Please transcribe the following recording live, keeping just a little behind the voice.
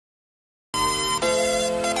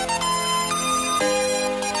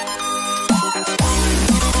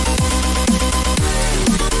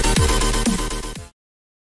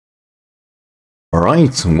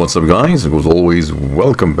Alright, what's up guys? As always,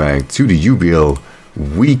 welcome back to the UBL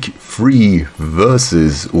Week 3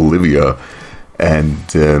 versus Olivia. And,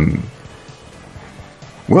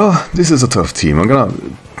 well, this is a tough team. I'm gonna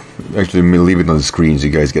actually leave it on the screen so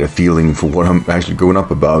you guys get a feeling for what I'm actually going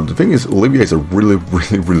up about. The thing is, Olivia is a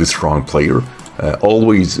really strong player.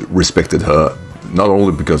 Always respected her, not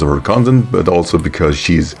only because of her content, but also because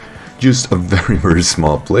she's just a very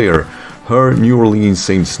smart player. Her New Orleans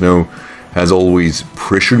Saint Snow has always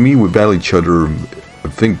pressured me. We battle each other, I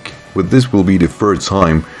think, with this will be the third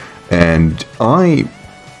time. And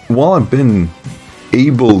while I've been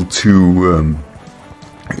able to,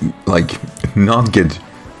 like, not get,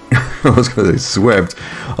 I was gonna say swept,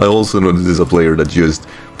 I also know this is a player that just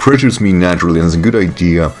pressures me naturally and has a good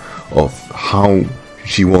idea of how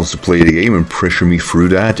she wants to play the game and pressure me through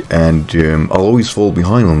that, and I'll always fall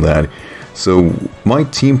behind on that. So my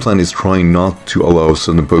team plan is trying not to allow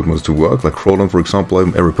certain Pokemon to work, like Crawdon for example.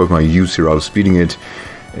 Every Pokemon I use here, I'm speeding it,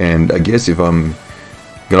 and I guess if I'm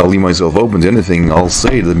gonna leave myself open to anything, I'll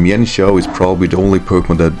say that Mienshao is probably the only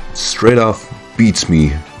Pokemon that straight off beats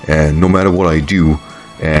me, and no matter what I do,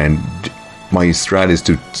 and my strat is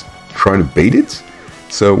to try to bait it.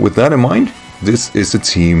 So with that in mind, this is the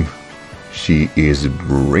team she is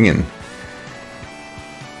bringing.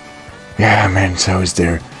 Yeah man, so is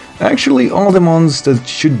there. Actually, all the mons that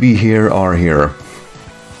should be here are here.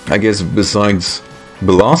 I guess besides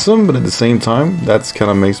Blossom, but at the same time, that's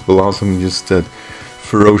kind of makes Blossom just that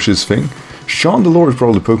ferocious thing. Chandelure is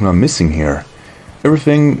probably the Pokemon I'm missing here.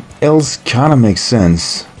 Everything else kind of makes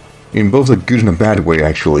sense. In both a good and a bad way,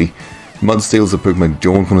 actually. Mudsdale's a Pokemon I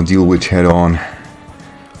don't want to deal with head on.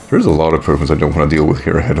 There's a lot of Pokemon I don't want to deal with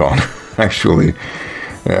here head on, actually.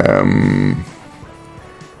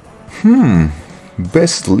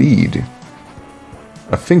 Best lead.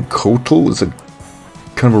 I think Kotal is a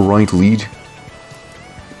kind of a right lead.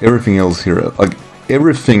 Everything else here, like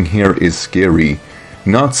everything here is scary.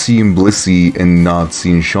 Not seeing Blissey and not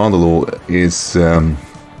seeing Chandelure is, I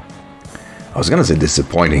was gonna say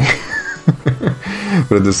disappointing,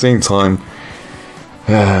 but at the same time,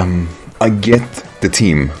 I get the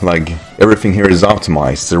team. Like everything here is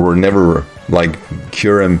optimized. There were never like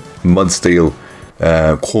Kyurem, Mudsdale,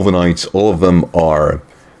 Corviknight, all of them are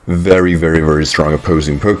very strong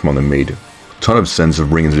opposing Pokemon and made a ton of sense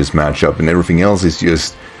of bringing to this matchup, and everything else is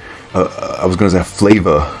just, I was gonna say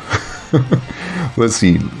flavor. Let's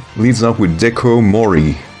see, leads up with Deco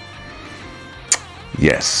Mori.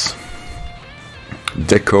 Yes.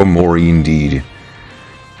 Deco Mori indeed.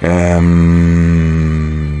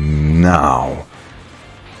 Now,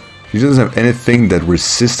 he doesn't have anything that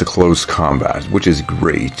resists a close combat, which is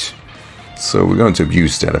great. So we're going to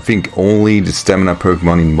abuse that. I think only the stamina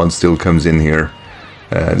Pokemon in Mudsdale comes in here.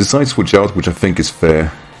 Decide switch out, which I think is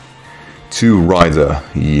fair. To Ryder,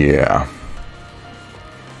 yeah.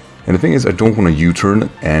 And the thing is, I don't want to U-turn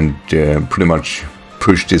and pretty much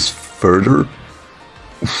push this further.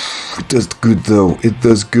 Oof, it does good though, it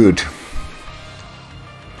does good.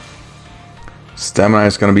 Stamina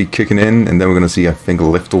is going to be kicking in, and then we're going to see, I think,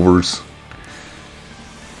 leftovers.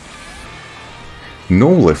 No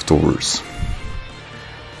leftovers.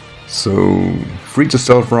 So, free to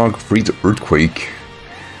Stealth Rock, free to Earthquake,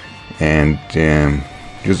 and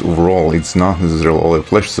just overall, it's not necessarily all that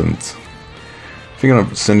pleasant. I think I'm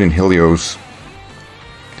gonna send in Helios,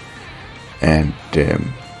 and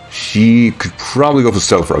she could probably go for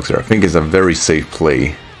Stealth Rocks there. I think it's a very safe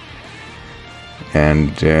play.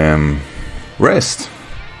 And rest.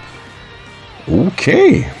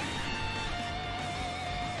 Okay.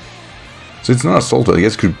 So it's not Assaulted, I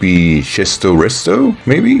guess it could be Chesto Resto,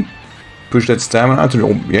 maybe? Push that stamina to,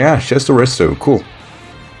 oh, yeah, Chesto Resto, cool.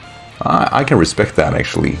 I can respect that,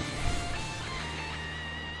 actually.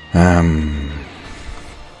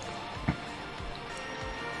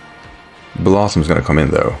 Blossom's gonna come in,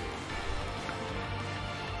 though.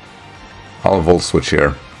 I'll Volt Switch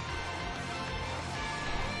here.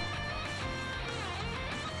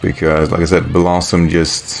 Because, like I said, Blossom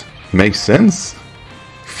just makes sense.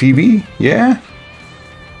 Phoebe, yeah.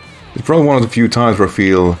 It's probably one of the few times where I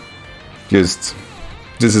feel just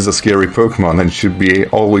this is a scary Pokemon and should be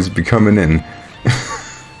always be coming in.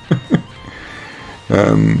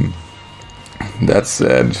 That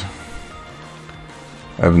said,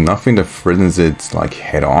 I have nothing that threatens it like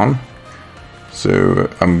head on, so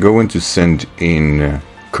I'm going to send in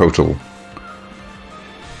Kotal.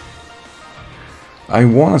 I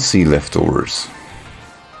want to see leftovers.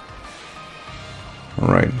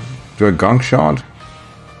 Alright, do I Gunk Shot?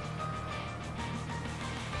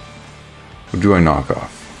 Or do I knock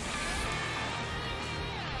off?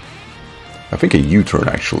 I think a U-turn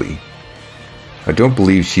actually. I don't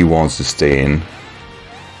believe she wants to stay in.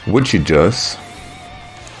 Which she does.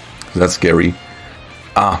 That's scary.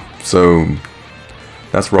 Ah, so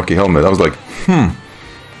that's Rocky Helmet. I was like,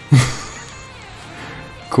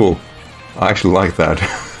 cool. I actually like that.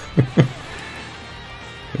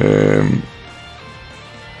 I'm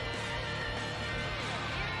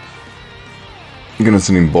gonna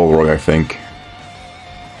send in Balrog, I think.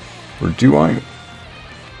 Or do I?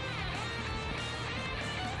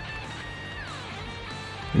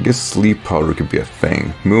 I guess Sleep Powder could be a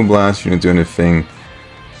thing. Moonblast, you don't do anything.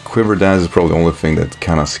 Quiver Dance is probably the only thing that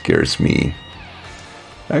kinda scares me.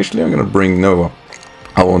 Actually, I'm gonna bring Nova.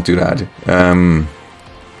 I won't do that.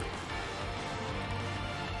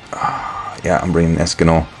 Yeah, I'm bringing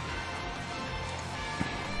Escanor.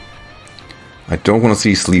 I don't want to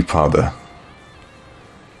see Sleep Powder.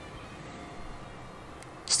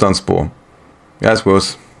 Stun Spore. Yeah, that's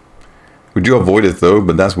worse. We do avoid it though,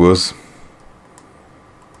 but that's worse.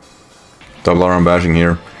 Double arm bashing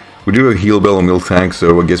here. We do a heal bell and milk tank,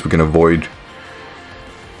 so I guess we can avoid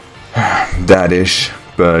that-ish.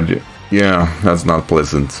 But yeah, that's not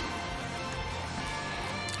pleasant.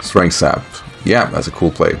 Strength Sap. Yeah, that's a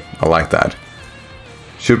cool play. I like that.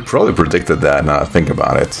 Should probably predicted that now I think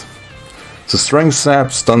about it. So Strength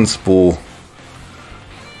Sap, Stun Spore.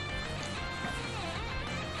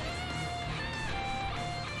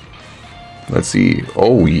 Let's see.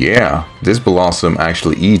 Oh yeah, this Blossom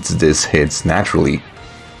actually eats this hits naturally.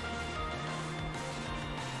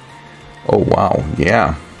 Oh wow,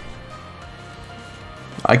 yeah.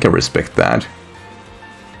 I can respect that.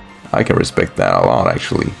 I can respect that a lot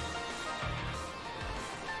actually.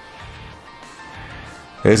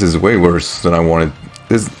 This is way worse than I wanted.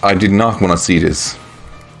 This, I did not want to see this.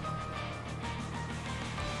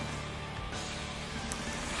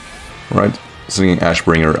 Right. Singing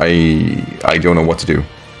Ashbringer, I don't know what to do.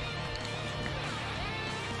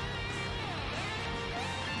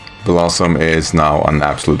 Blossom is now an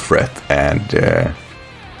absolute threat, and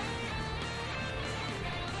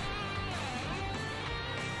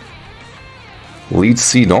Lead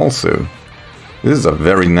Seed also. This is a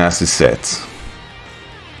very nasty set.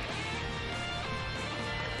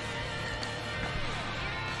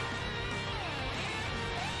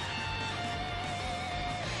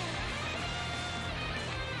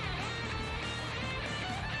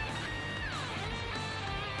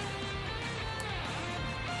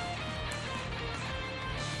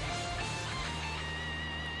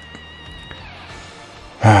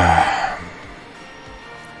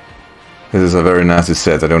 This is a very nasty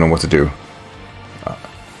set, I don't know what to do.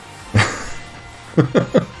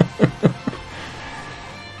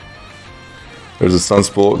 There's a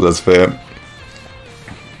Sunsport, that's fair.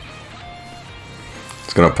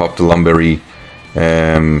 It's gonna pop the Lumberry.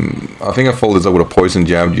 I think I followed this up with a Poison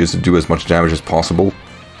Jab just to do as much damage as possible.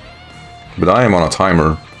 But I am on a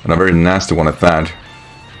timer, and a very nasty one at that.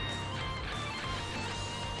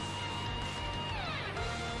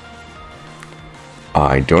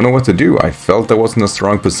 I don't know what to do. I felt I was in a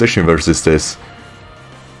strong position versus this.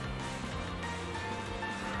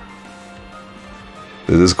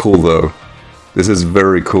 This is cool though. This is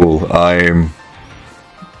very cool. I'm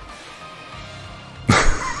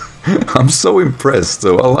so impressed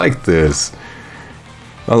though. I like this.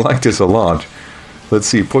 I like this a lot. Let's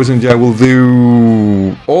see. Poison Jab will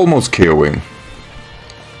do almost KOing.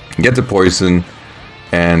 Get the poison,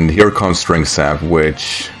 and here comes Strength Sap,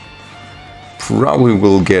 which probably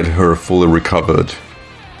will get her fully recovered.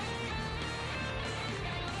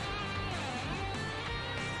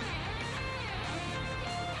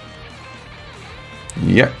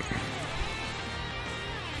 Yep.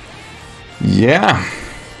 Yeah.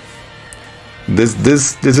 This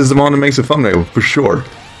is the one that makes a thumbnail for sure.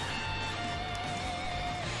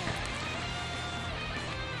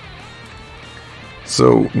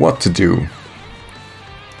 So what to do?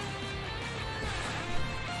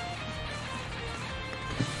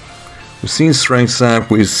 We've seen Strength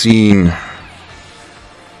Sap, we've seen...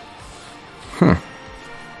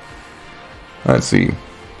 Let's see.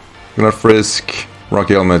 Gonna Frisk,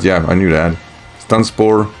 Rocky Helmet, yeah, I knew that. Stun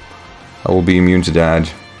Spore, I will be immune to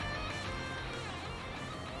that.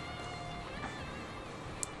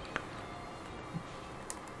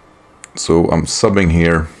 So I'm subbing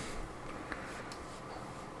here.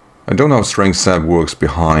 I don't know how Strength Sap works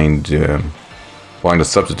behind the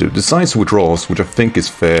substitute. Decides withdrawals, which I think is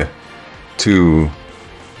fair. To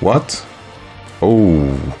what?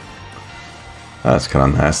 Oh, that's kind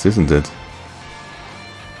of nasty, isn't it?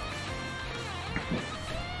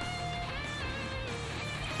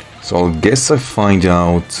 So I guess I find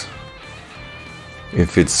out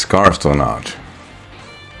if it's scarfed or not.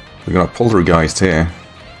 We're gonna poltergeist here.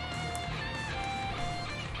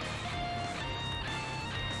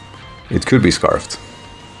 It could be scarfed.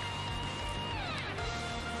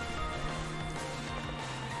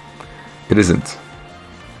 It isn't.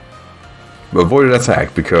 Avoided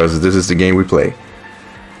attack because this is the game we play.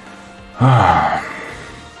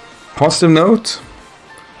 Positive note,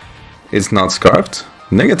 it's not scarfed.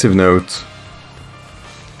 Negative note,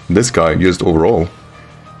 this guy just overall.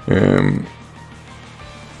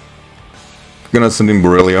 Gonna send in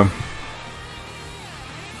Borrelia.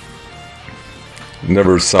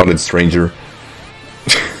 Never sounded stranger.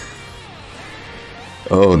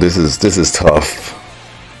 Oh, this is tough.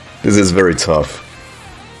 This is very tough.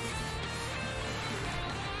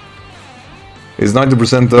 It's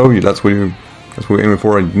 90% though. That's what we're aiming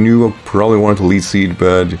for. I knew I probably wanted to lead seed,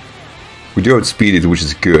 but we do outspeed it, which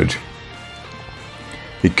is good.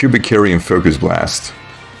 It could be carry and focus blast.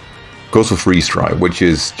 Goes for freeze strike, which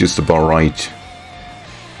is just about right.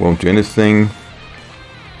 Won't do anything.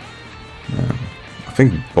 I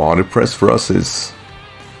think body press for us is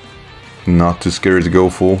not too scary to go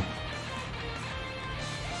for.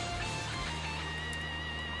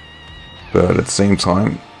 But at the same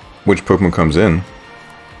time, which Pokemon comes in?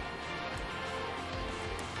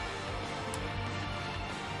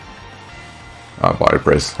 Body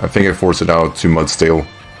press. I think I forced it out to Mudstale.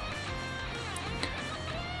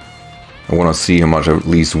 I want to see how much at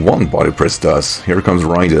least one body press does. Here comes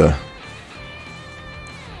Ryder.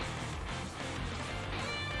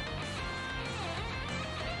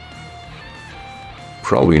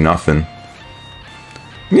 Probably nothing.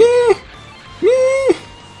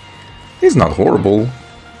 He's not horrible.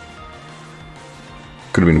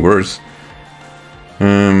 Could have been worse.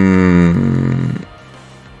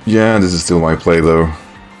 Yeah, this is still my play though.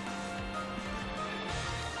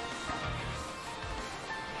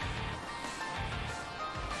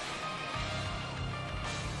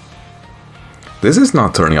 This is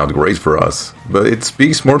not turning out great for us, but it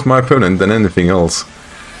speaks more to my opponent than anything else.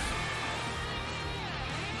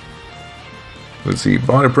 Let's see,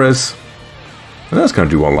 body press. And that's gonna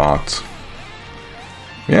do a lot.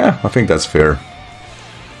 Yeah, I think that's fair.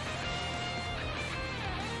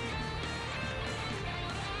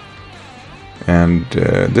 And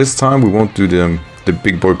this time we won't do the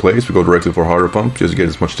big boy plays. We go directly for harder pump, just to get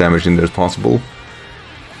as much damage in there as possible.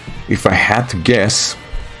 If I had to guess,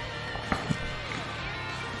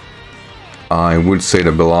 I would say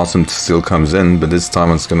that Blossom still comes in, but this time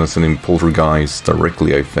I'm just gonna send in Poltergeist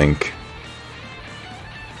directly, I think.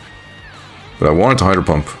 But I wanted to Hydro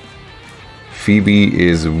Pump. Phoebe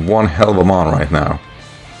is one hell of a mon right now.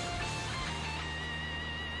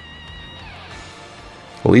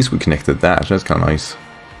 At least we connected that, that's kind of nice.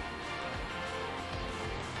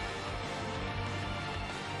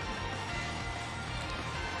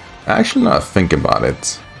 Actually, now I think about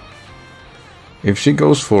it. If she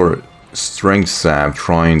goes for Strength Sap,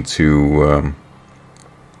 trying to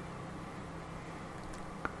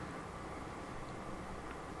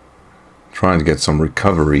get some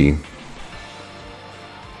recovery.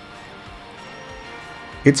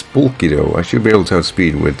 It's bulky though. I should be able to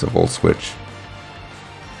outspeed with the Volt Switch.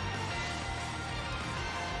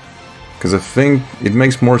 Because I think it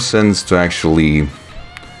makes more sense to actually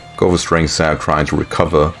go for Strength Sap, trying to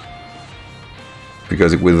recover.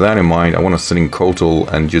 Because with that in mind, I want to send in Kotal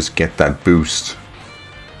and just get that boost.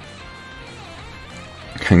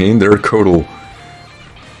 Hang in there, Kotal.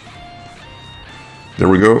 There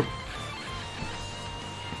we go.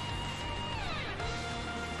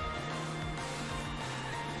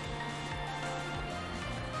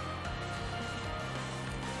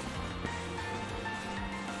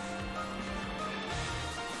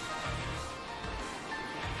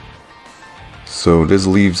 So this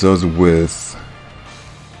leaves us with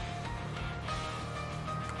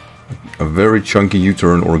a very chunky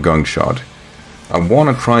U-turn or Gunk Shot. I want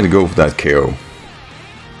to try to go for that KO.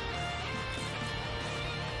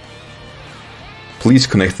 Please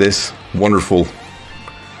connect this. Wonderful.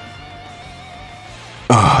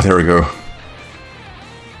 Ah, there we go.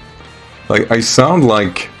 Like, I sound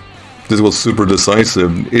like this was super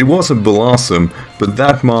decisive. It was a Blossom, but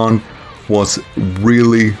that mon was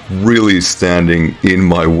really standing in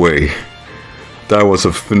my way. That was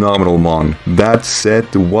a phenomenal mon. That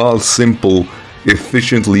set, while simple,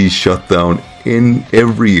 efficiently shut down in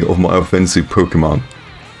every of my offensive Pokemon.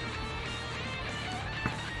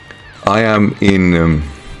 I am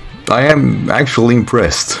actually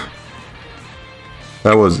impressed.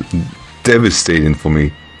 That was devastating for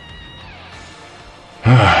me.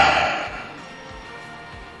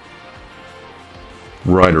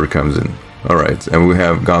 Ryder comes in. Alright, and we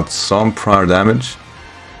have got some prior damage.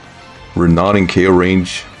 We're not in KO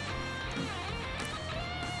range,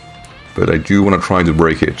 but I do want to try to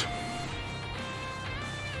break it.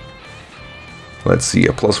 Let's see,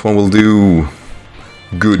 a +1 will do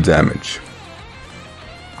good damage.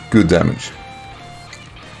 Good damage.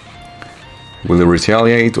 Will he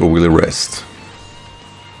retaliate or will he rest?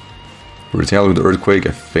 Retaliate with Earthquake,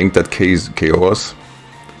 I think that KO us.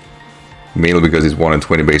 Mainly because it's 1 in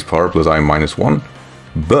 20 base power plus I'm -1.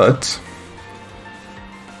 But...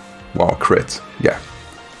 wow, crit. Yeah.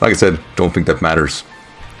 Like I said, don't think that matters.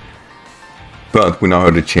 But we now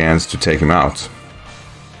have the chance to take him out.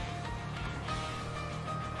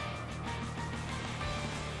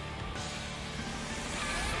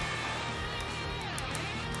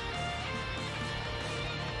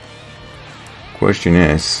 Question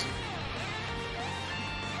is...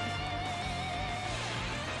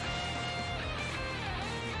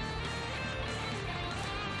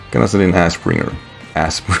 can I set in Assbringer?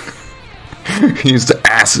 He's the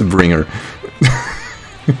Assbringer.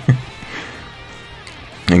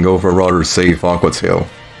 And go for a rather safe Aqua Tail.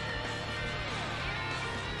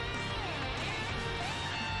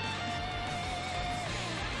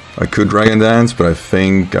 I could Dragon Dance, but I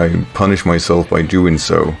think I punish myself by doing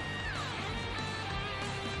so.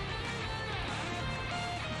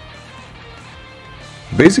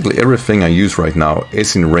 Basically everything I use right now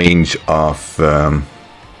is in range of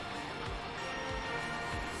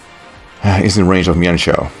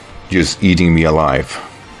Mianxiao, just eating me alive.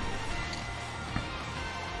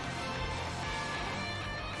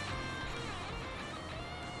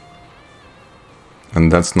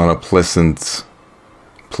 And that's not a pleasant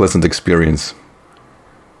experience.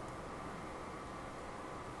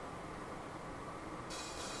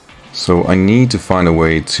 So I need to find a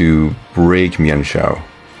way to break Mianxiao.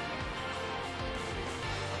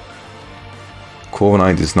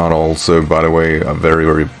 Corviknight is not also, by the way, a very,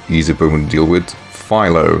 very easy Pokemon to deal with.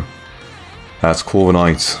 Philo. That's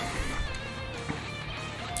Corviknight.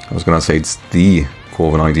 I was gonna say it's the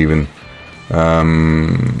Corviknight even.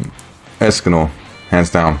 Escanor, hands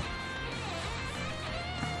down.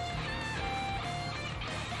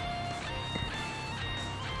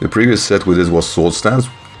 The previous set with this was Sword Stance,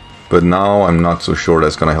 but now I'm not so sure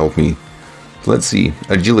that's gonna help me. Let's see,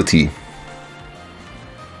 Agility.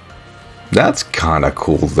 That's kinda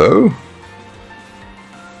cool though.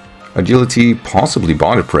 Agility, possibly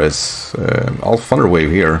Body Press. I'll Thunder Wave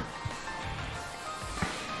here.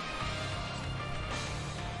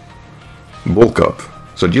 Bulk Up.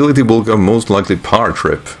 So Agility, Bulk Up, most likely Power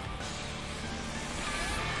Trip.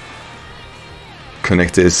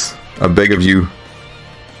 Connect this. I beg of you.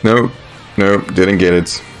 No, no, didn't get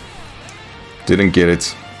it. Didn't get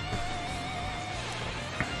it.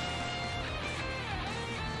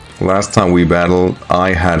 Last time we battled,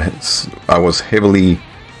 I was heavily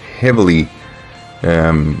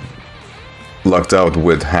locked out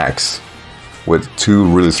with hacks, with 2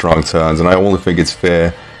 really strong turns, and I only think it's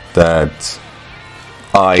fair that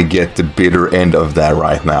I get the bitter end of that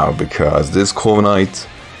right now, because this Corviknight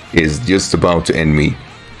is just about to end me.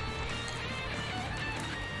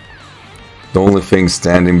 The only thing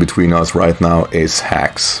standing between us right now is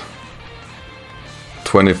hacks.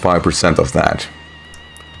 25% of that.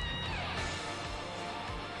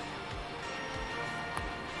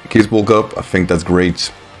 Kids bulk up, I think that's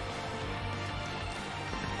great.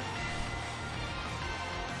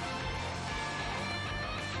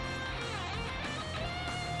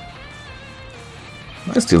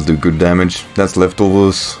 I still do good damage. That's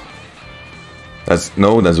leftovers. That's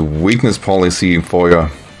a weakness policy for you.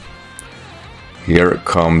 Here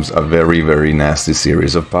comes a very, very nasty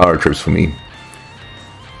series of power trips for me.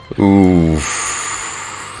 Ooh,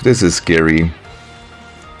 this is scary.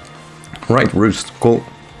 Right, Roost, cool.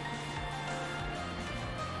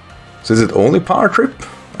 So is it only power trip?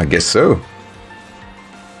 I guess so.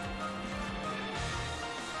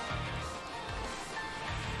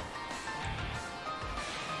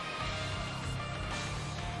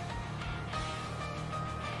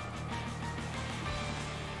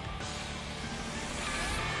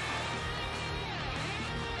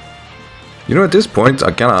 You know, at this point,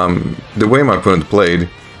 I kinda, the way my opponent played,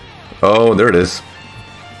 oh, there it is.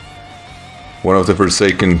 One of the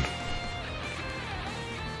Forsaken.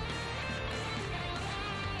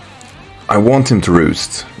 I want him to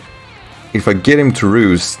roost. If I get him to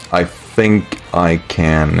roost, I think I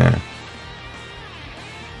can...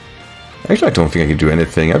 Actually, I don't think I can do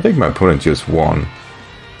anything. I think my opponent just won.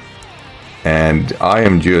 And I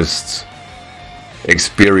am just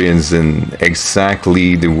experiencing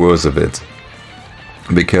exactly the worst of it.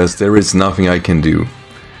 Because there is nothing I can do.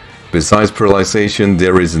 Besides paralyzation,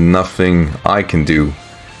 there is nothing I can do.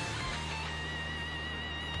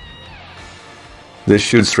 This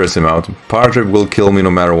should stress him out. Power Trip will kill me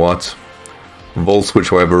no matter what. Volt Switch,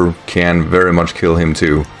 however, can very much kill him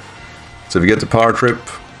too. So if you get the Power Trip,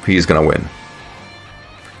 he's gonna win.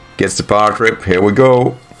 Gets the Power Trip, here we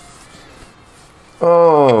go.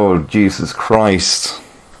 Oh, Jesus Christ.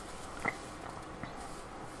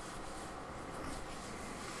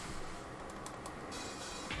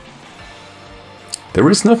 There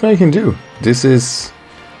is nothing I can do. This is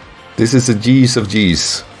a G's of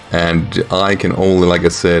G's. And I can only, like I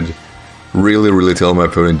said, really tell my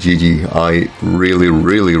opponent GG. I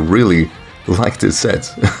really like this set.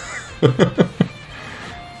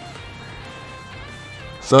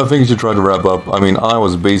 So I think I should try to wrap up. I mean, I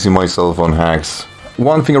was basing myself on hacks.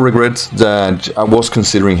 One thing I regret that I was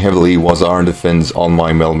considering heavily was iron defense on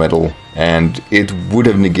my Melmetal, and it would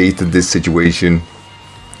have negated this situation.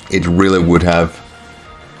 It really would have.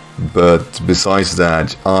 But besides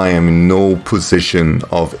that, I am in no position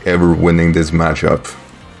of ever winning this matchup.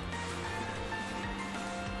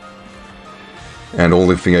 And the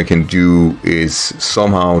only thing I can do is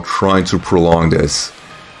somehow try to prolong this.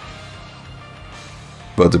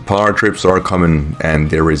 But the power trips are coming and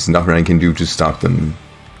there is nothing I can do to stop them.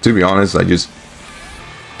 To be honest, I just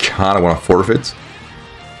kind of want to forfeit.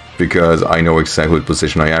 Because I know exactly what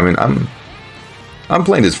position I am in. I'm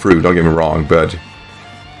playing this through, don't get me wrong, but...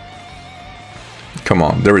 Come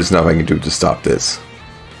on, there is nothing I can do to stop this.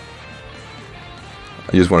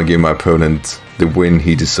 I just want to give my opponent the win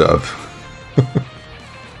he deserves.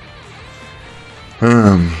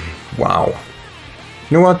 Wow.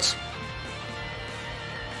 You know what?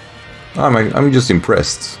 I'm just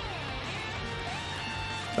impressed.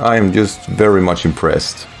 I am just very much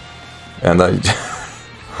impressed. And like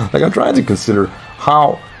I'm trying to consider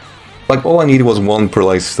how, like, all I needed was one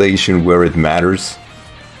paralyzation where it matters.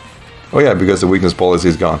 Oh yeah, because the weakness policy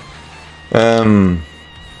is gone. I'm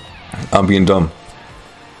being dumb.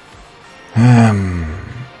 I'll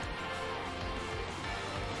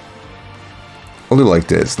do like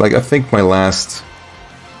this. Like, I think my last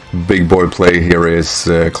big boy play here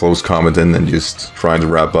is close combat and then just trying to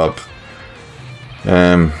wrap up.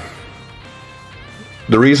 The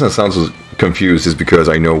reason I sound so confused is because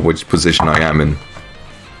I know which position I am in.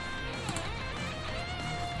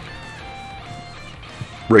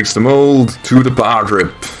 Breaks the mold to the power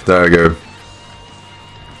trip. There we go.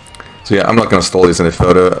 So yeah, I'm not gonna stall this any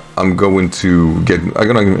further. I'm gonna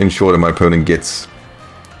ensure that my opponent gets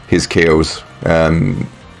his KOs.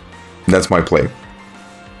 That's my play.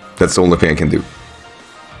 That's the only thing I can do.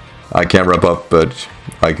 I can't wrap up, but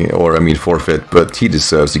I can, or I mean forfeit, but he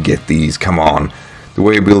deserves to get these. Come on. The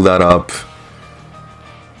way you build that up,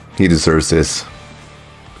 he deserves this.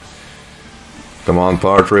 Come on,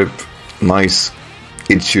 power trip. Nice.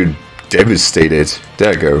 It should devastate it.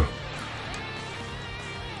 There you go.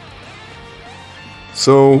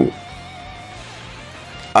 So,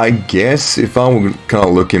 I guess if I were kind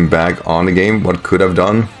of looking back on the game, what could have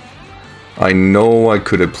done? I know I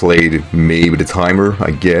could have played maybe the timer,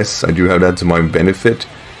 I guess. I do have that to my benefit.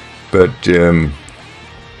 But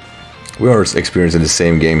we are experiencing the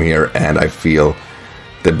same game here, and I feel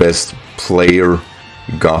the best player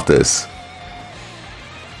got this.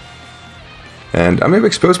 And I maybe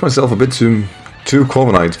exposed myself a bit to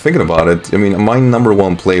Corviknight, thinking about it. I mean, my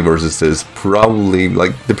 #1 play versus this, probably,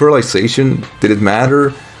 like, the paralyzation, did it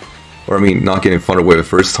matter? Or, I mean, not getting Thunder Wave the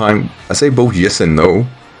first time? I say both yes and no,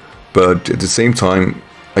 but at the same time,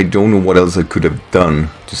 I don't know what else I could have done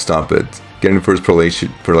to stop it. Getting the first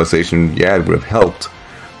paralyzation, yeah, it would have helped,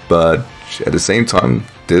 but at the same time,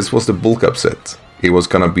 this was the bulk upset. It was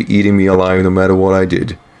gonna be eating me alive no matter what I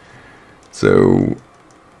did. So,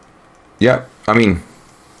 yeah, I mean,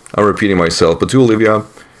 I'm repeating myself, but to Olivia,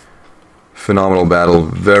 phenomenal battle,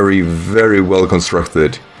 very well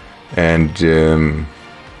constructed, and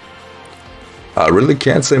I really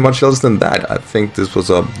can't say much else than that. I think this was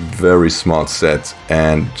a very smart set,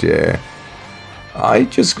 and I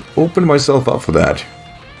just opened myself up for that,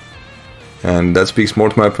 and that speaks more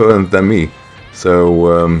to my opponent than me.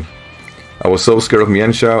 So I was so scared of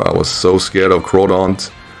Mienshao, I was so scared of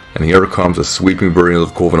Crawdaunt, and here comes a sweeping variant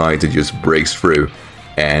of Corviknight that just breaks through.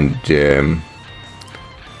 And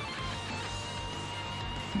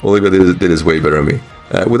Olivia did this way better than me.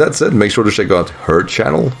 With that said, make sure to check out her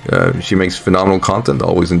channel. She makes phenomenal content. I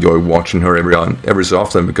always enjoy watching her every so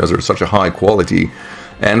often because they're such a high quality.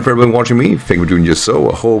 And for everyone watching me, thank you for doing just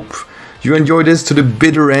so. I hope you enjoyed this to the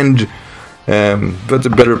bitter end. But the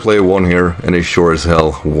better player won here, and it sure as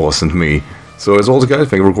hell wasn't me. So as always, guys,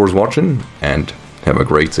 thank you for of course watching, and have a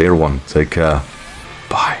great day, everyone. Take care.